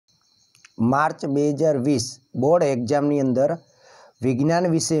मार्च 2020 board एक्जामनी अंदर विज्ञान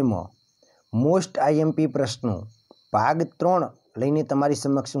विषय में मोस्ट आईएमपी प्रश्नों भाग 3 लईने तमारी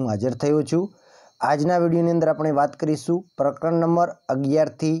समक्ष हूँ हाजर थयो छूँ। आजना विडियोनी अंदर आपणे वात करीशुं प्रकरण नंबर 11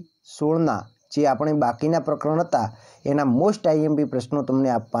 थी 16 जे आपणे बाकीना प्रकरण हता एना मोस्ट आईएमपी प्रश्नों तमने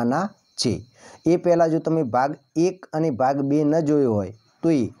आपवाना छे। ए पहला जो तमे भाग 1 अने भाग 2 न जोयो होय तो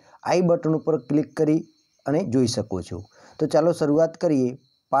ए आई बटन पर क्लिक करी अने जोई शको छो। तो चालो शुरुआत करिए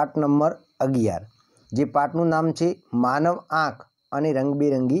पाठ नंबर 11 जे पाठनुं नाम छे मानव आँख अने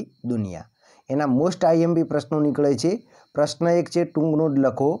रंगबेरंगी दुनिया। एना मोस्ट आईएमपी प्रश्नों निकळे छे। प्रश्न 1 छे टूंक नोट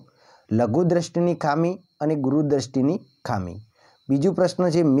लखो लघु दृष्टिनी खामी अने गुरु दृष्टिनी खामी। बीजो प्रश्न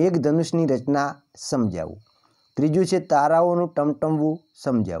छे मेघधनुषनी रचना समजावो। त्रीजो छे ताराओनुं टमटमवुं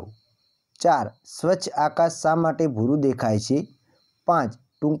समजावो। 4 स्वच्छ आकाश शा माटे भूरू देखाय छे। 5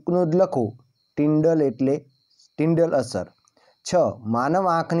 टूंक नोट लखो टिंडल एटले टिंडल असर। 6 मानव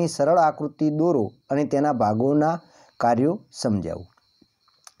आँखनी सरल आकृति दोरो अने तेना भागोना कार्यों समजावो।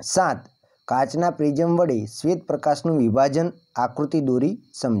 7 काचना प्रिज्म वडे श्वेत प्रकाशनुं विभाजन आकृति दोरी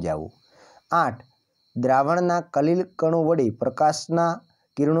समजावो। 8 द्रावणना कलील कणों वडे प्रकाशना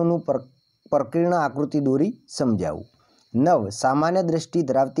किरणोनुं प्रकीर्ण आकृति दोरी समजावो। 9 सामान्य दृष्टि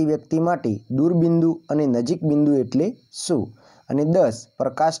धरावती व्यक्ति माटे दूरबिंदु अने नजीक बिंदु एटले शुं। अने 10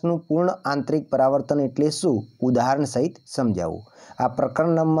 प्रकाशनुं पूर्ण आंतरिक परावर्तन एटले शुं उदाहरण सहित समजावो। आ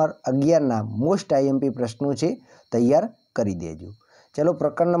प्रकरण नंबर 11 ना मोस्ट आईएमपी प्रश्नों छे, तैयार करी देजो। चलो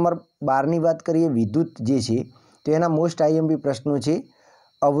प्रकरण नंबर 12 नी बात करिए विद्युत जे छे तो एना मोस्ट आईएमपी प्रश्नों छे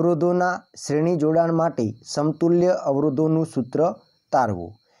अवरोधोना श्रेणी जोड़ाण माटे समतुल्य अवरोधोनुं सूत्र तारवो।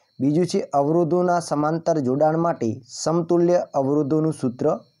 बीजू छे अवरोधोना समांतर जोड़ाण माटे समतुल्य अवरोधोनुं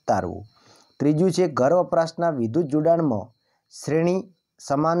सूत्र तारवो। त्रीजू छे घर वपराशना विद्युत जोड़ाणमां श्रेणी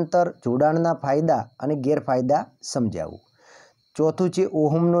समांतर जोड़ाणना फायदा अने गैरफायदा समजावो। चौथुं छे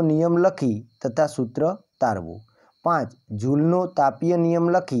ओहमनो नियम लखी तथा सूत्र तारवो। 5 जूलनो तापीय नियम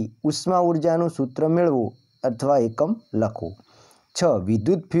लखी उष्मा ऊर्जानुं सूत्र मेळवो अथवा एकम लखो। 6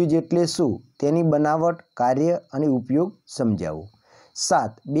 विद्युत फ्यूज एटले शुं तेनी बनावट कार्य अने उपयोग समजावो।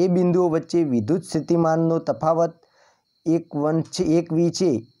 7 बे बिंदुओ वच्चे विद्युत स्थितिमाननो तफावत 1 V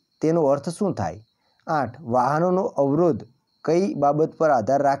छे तेनो अर्थ शुं थाय। 8 वाहनोनो अवरोध कई बाबत पर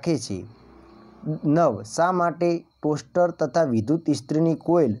आधार राखे छे। 9 शा माटे टोस्टर तथा विद्युत इस्त्रीनी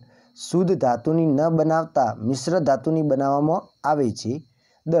कोइल शुद्ध धातुनी न बनावता मिश्र धातुनी बनाववामां आवे छे।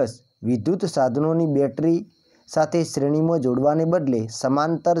 10 विद्युत साधनोनी बेटरी साथे श्रेणीमां जोड़वाने बदले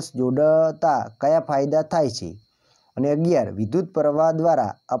समांतर जोड़ता कया फायदा थाय छे। अने 11 विद्युत प्रवाह द्वारा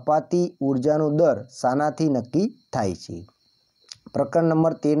अपाती ऊर्जानो दर शानाथी नक्की थाय छे। प्रकरण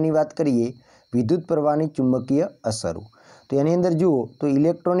नंबर 13 नी बात करिए विद्युत प्रवाहनी चुंबकीय असरो। तो एनी अंदर जुओ तो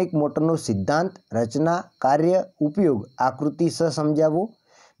इलेक्ट्रॉनिक मोटरनो सिद्धांत रचना कार्य उपयोग आकृति स समजावो।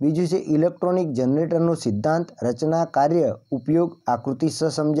 बीजू छे इलेक्ट्रॉनिक जनरेटरनो सिद्धांत रचना कार्य उपयोग आकृति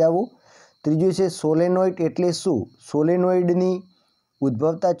स समजावो। त्रीजो छे सोलेनोइड एटले शुं सोलेनोइडनी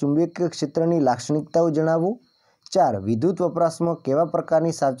उद्भवता चुंबकीय क्षेत्रनी लाक्षणिकताओ जणावो। 4 विद्युत वपराशमां केवा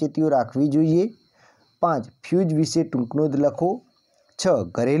प्रकारनी सावचेतीओ राखवी जोईए। 5 फ्यूज विषे टूंक नोंध लखो। 6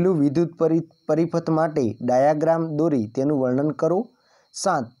 घरेलू विद्युत परिपथ माटे डायाग्राम दोरी तेनुं वर्णन करो।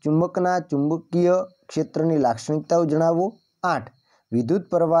 7 चुंबकना चुंबकीय क्षेत्रनी लाक्षणिकताओ जणावो। 8 विद्युत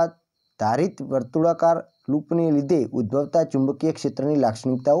प्रवाह धारित वर्तुळाकार लूपने लीधे उद्भवता चुंबकीय क्षेत्रनी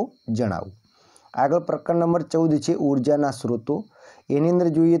लाक्षणिकताओ जणावो। आगळ प्रकरण नंबर 14 छे ऊर्जाना स्रोतो। एनी अंदर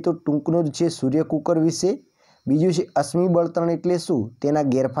जोईए तो टूंक नोंध छे सूर्य कुकर विषे। बीजुं छे अश्मी बळतण एटले शुं तेना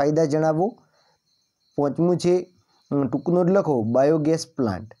गैरफायदा जणावो। 5मुं छे टूंक नोंध लखो बायोगेस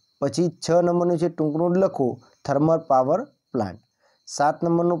प्लांट। पछी 6 नंबरनो छे टूंक नोंध लखो थर्मल पावर प्लांट। 7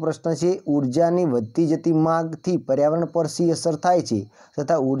 नंबरनो प्रश्न छे ऊर्जानी वधती जती मांगथी पर्यावरण पर शी असर थाय छे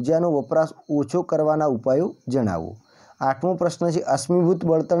तथा ऊर्जानो वपराश ओछो करवाना उपायो जणावो। 8मो प्रश्न छे अश्मीभूत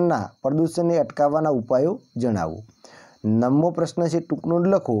बळतणना प्रदूषणने अटकाववाना उपायो जणावो। 9मो प्रश्न छे टूंक नोंध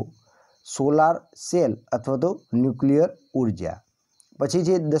लखो सोलार सेल अथवा तो न्यूक्लियर ऊर्जा। पछी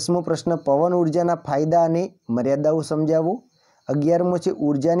छे 10मो प्रश्न पवन ऊर्जाना फायदा अने मर्यादाओ समजावो। 11मो छे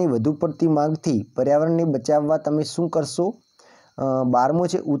ऊर्जानी वधु पड़ती मांगथी पर्यावरणने बचाववा तमे शुं करशो। 12मो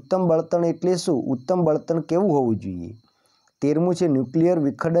छे उत्तम बळतण एटले शुं उत्तम बळतण केवुं होवुं जोईए। 13मुं छे न्यूक्लियर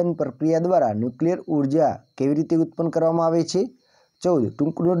विखंडन प्रक्रिया द्वारा न्यूक्लियर ऊर्जा केवी रीते उत्पन्न करवामां आवे छे। 14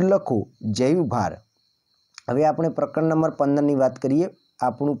 टूंक नोंध लखो जैव भार। हवे आपणे प्रकरण नंबर 15 नी वात करीए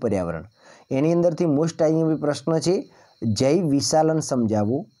आपणुं पर्यावरण। एनी अंदरथी मोस्ट आईएमपी प्रश्न छे जैव विशालन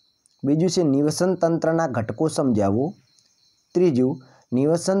समजावो। बीजू छे निवसन तंत्रना घटको समजावो। त्रीजू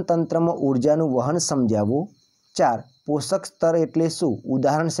निवसन तंत्रमां ऊर्जानुं वहन समजावो। 4 पोषक स्तर एटले शुं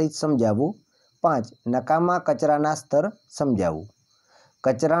उदाहरण सहित समजावो। 5 नकामा कचराना स्तर समजावो।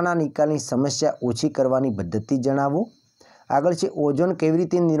 કચરાના નિકાલની સમસ્યા ઓછી કરવાની પદ્ધતિ જણાવો. આગળ છે ઓઝોન કેવી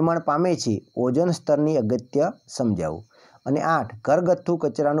રીતે નિર્માણ પામે છે, ઓઝોન સ્તરની અગત્ય સમજાવો. અને 8 ઘરગથ્થુ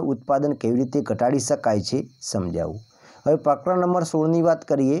કચરાનું ઉત્પાદન કેવી રીતે ઘટાડી શકાય છે સમજાવું. હવે પ્રકરણ નંબર 16ની વાત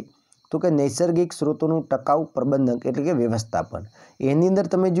કરીએ તો કે નૈસર્ગિક સ્ત્રોતોનું ટકાઉ પ્રબંધન એટલે કે વ્યવસ્થાપન. એની અંદર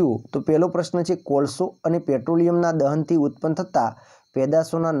તમે જુઓ તો પહેલો પ્રશ્ન છે કોલસો અને પેટ્રોલિયમના દહનથી ઉત્પન્ન થતા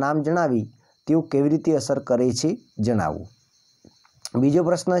પેદાશોના નામ જણાવી તેઓ કેવી રીતે અસર કરે છે જણાવવું. બીજો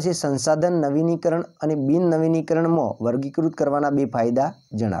પ્રશ્ન છે સંસાધન નવીનીકરણ અને બિન નવીનીકરણમાં વર્ગીકૃત કરવાના 2 ફાયદા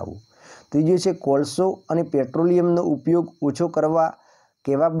જણાવવું. ત્રીજો છે કોલસો અને પેટ્રોલિયમનો ઉપયોગ ઓછો કરવા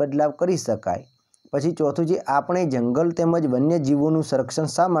કેવા બદલાવ કરી શકાય. પછી ચોથું છે આપણે જંગલ તેમજ વન્યજીવોનું સંરક્ષણ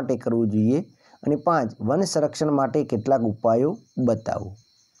શા માટે કરવું જોઈએ. અને 5 વન સંરક્ષણ માટે કેટલાક ઉપાયો બતાવો.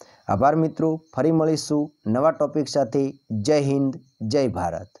 આભાર મિત્રો, ફરી મળીશું નવા ટોપિક સાથે. જય હિન્દ, જય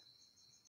ભારત.